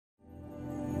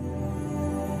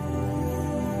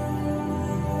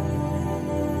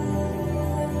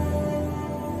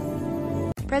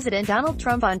President Donald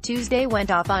Trump on Tuesday went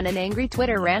off on an angry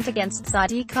Twitter rant against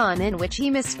Sadiq Khan in which he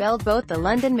misspelled both the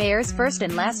London mayor's first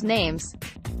and last names.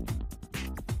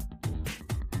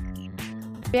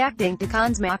 Reacting to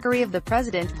Khan's mockery of the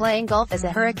president playing golf as a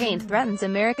hurricane threatens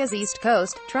America's East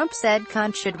Coast, Trump said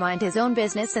Khan should mind his own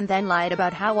business and then lied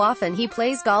about how often he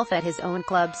plays golf at his own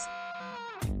clubs.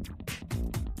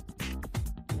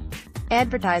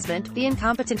 Advertisement: the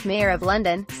incompetent mayor of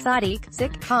London,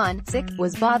 Sadiq Khan,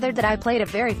 was bothered that I played a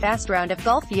very fast round of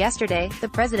golf yesterday, the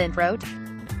president wrote.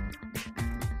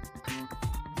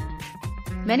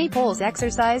 Many Poles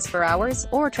exercise for hours,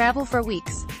 or travel for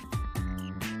weeks.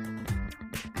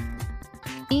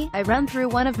 I run through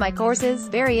one of my courses,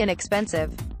 very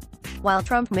inexpensive. While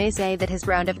Trump may say that his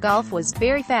round of golf was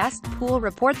very fast, pool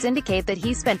reports indicate that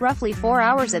he spent roughly 4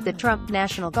 hours at the Trump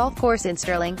National Golf Course in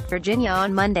Sterling, Virginia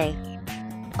on Monday.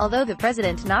 Although the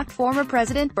president knocked former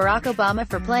President Barack Obama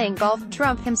for playing golf,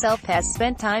 Trump himself has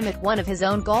spent time at one of his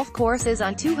own golf courses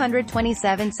on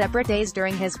 227 separate days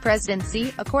during his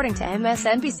presidency, according to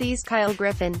MSNBC's Kyle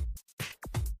Griffin.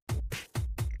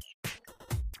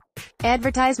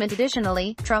 Advertisement: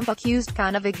 additionally, Trump accused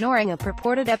Khan of ignoring a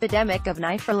purported epidemic of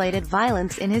knife-related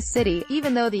violence in his city,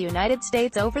 even though the United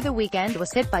States over the weekend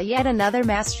was hit by yet another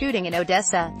mass shooting in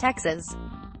Odessa, Texas.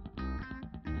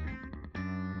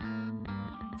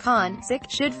 Khan,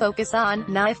 should focus on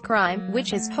knife crime,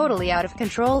 which is totally out of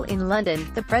control in London,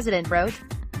 the president wrote.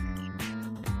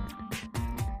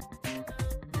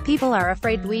 People are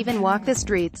afraid to even walk the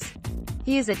streets.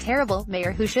 He is a terrible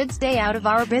mayor who should stay out of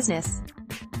our business.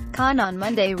 Khan on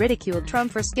Monday ridiculed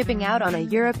Trump for skipping out on a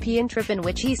European trip in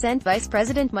which he sent Vice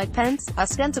President Mike Pence,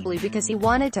 ostensibly because he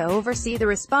wanted to oversee the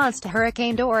response to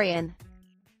Hurricane Dorian.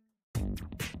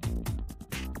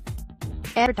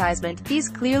 Advertisement: he's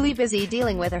clearly busy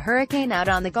dealing with a hurricane out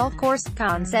on the golf course,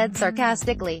 Khan said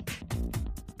sarcastically.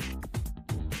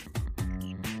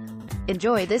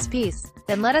 Enjoy this piece?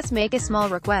 Then let us make a small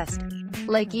request.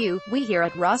 Like you, we here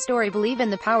at Raw Story believe in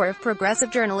the power of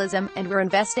progressive journalism, and we're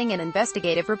investing in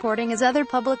investigative reporting as other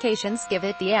publications give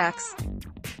it the axe.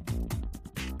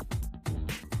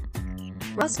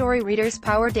 Raw Story readers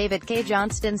power David K.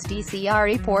 Johnston's DCR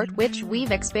report, which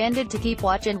we've expanded to keep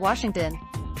watch in Washington.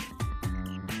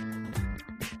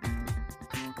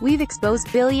 We've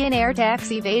exposed billionaire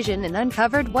tax evasion and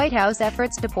uncovered White House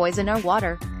efforts to poison our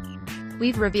water.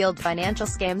 We've revealed financial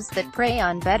scams that prey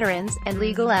on veterans, and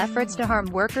legal efforts to harm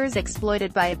workers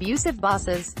exploited by abusive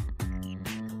bosses.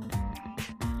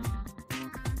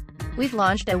 We've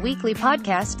launched a weekly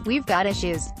podcast, We've Got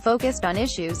Issues, focused on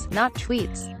issues, not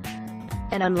tweets.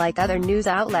 And unlike other news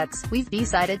outlets, we've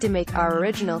decided to make our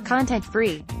original content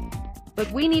free.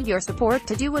 But we need your support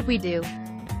to do what we do.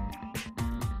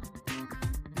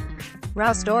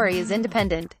 Raw Story is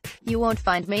independent. You won't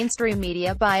find mainstream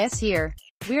media bias here.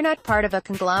 We're not part of a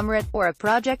conglomerate, or a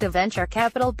project of venture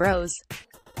capital bros.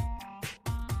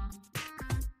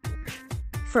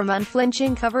 From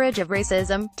unflinching coverage of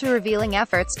racism, to revealing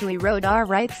efforts to erode our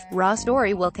rights, Raw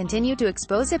Story will continue to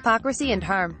expose hypocrisy and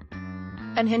harm.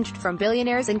 Unhinged from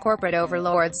billionaires and corporate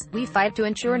overlords, we fight to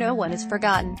ensure no one is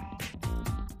forgotten.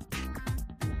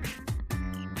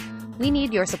 We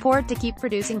need your support to keep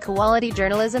producing quality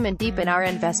journalism and deepen our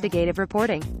investigative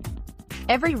reporting.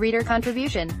 Every reader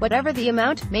contribution, whatever the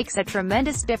amount, makes a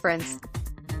tremendous difference.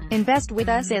 Invest with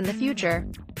us in the future.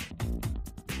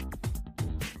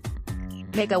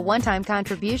 Make a one-time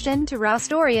contribution to Raw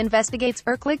Story Investigates,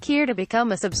 or click here to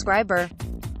become a subscriber.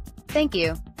 Thank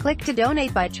you. Click to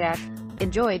donate by check.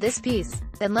 Enjoy this piece?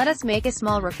 Then let us make a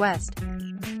small request.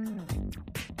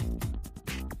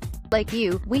 Like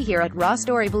you, we here at Raw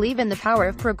Story believe in the power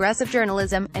of progressive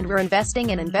journalism, and we're investing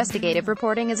in investigative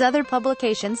reporting as other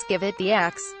publications give it the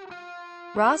axe.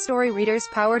 Raw Story readers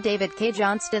power David K.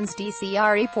 Johnston's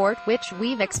DCR report, which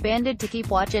we've expanded to keep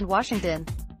watch in Washington.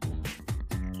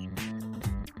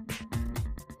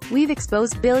 We've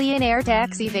exposed billionaire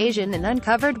tax evasion and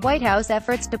uncovered White House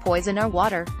efforts to poison our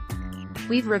water.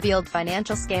 We've revealed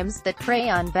financial scams that prey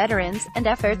on veterans, and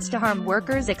efforts to harm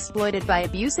workers exploited by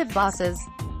abusive bosses.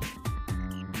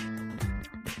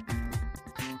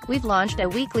 We've launched a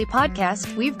weekly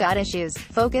podcast, We've Got Issues,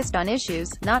 focused on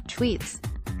issues, not tweets.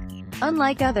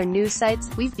 Unlike other news sites,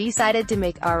 we've decided to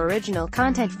make our original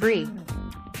content free.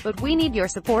 But we need your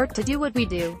support to do what we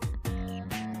do.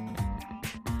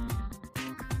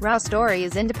 Raw Story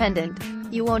is independent.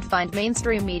 You won't find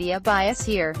mainstream media bias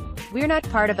here. We're not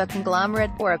part of a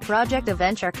conglomerate, or a project of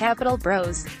venture capital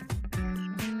bros.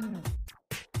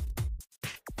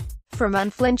 From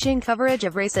unflinching coverage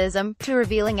of racism, to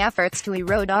revealing efforts to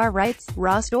erode our rights,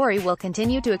 Raw Story will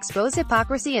continue to expose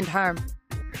hypocrisy and harm.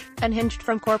 Unhinged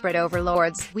from corporate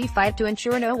overlords, we fight to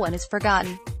ensure no one is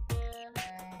forgotten.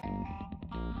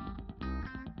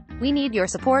 We need your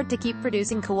support to keep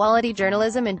producing quality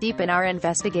journalism and deepen our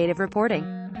investigative reporting.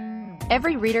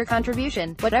 Every reader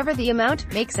contribution, whatever the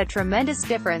amount, makes a tremendous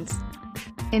difference.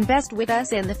 Invest with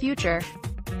us in the future.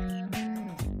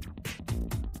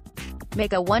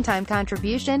 Make a one-time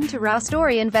contribution to Raw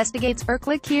Story Investigates or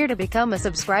click here to become a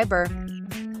subscriber.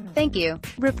 Thank you.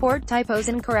 Report typos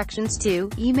and corrections to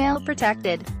email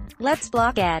protected. Let's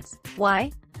block ads.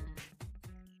 Why?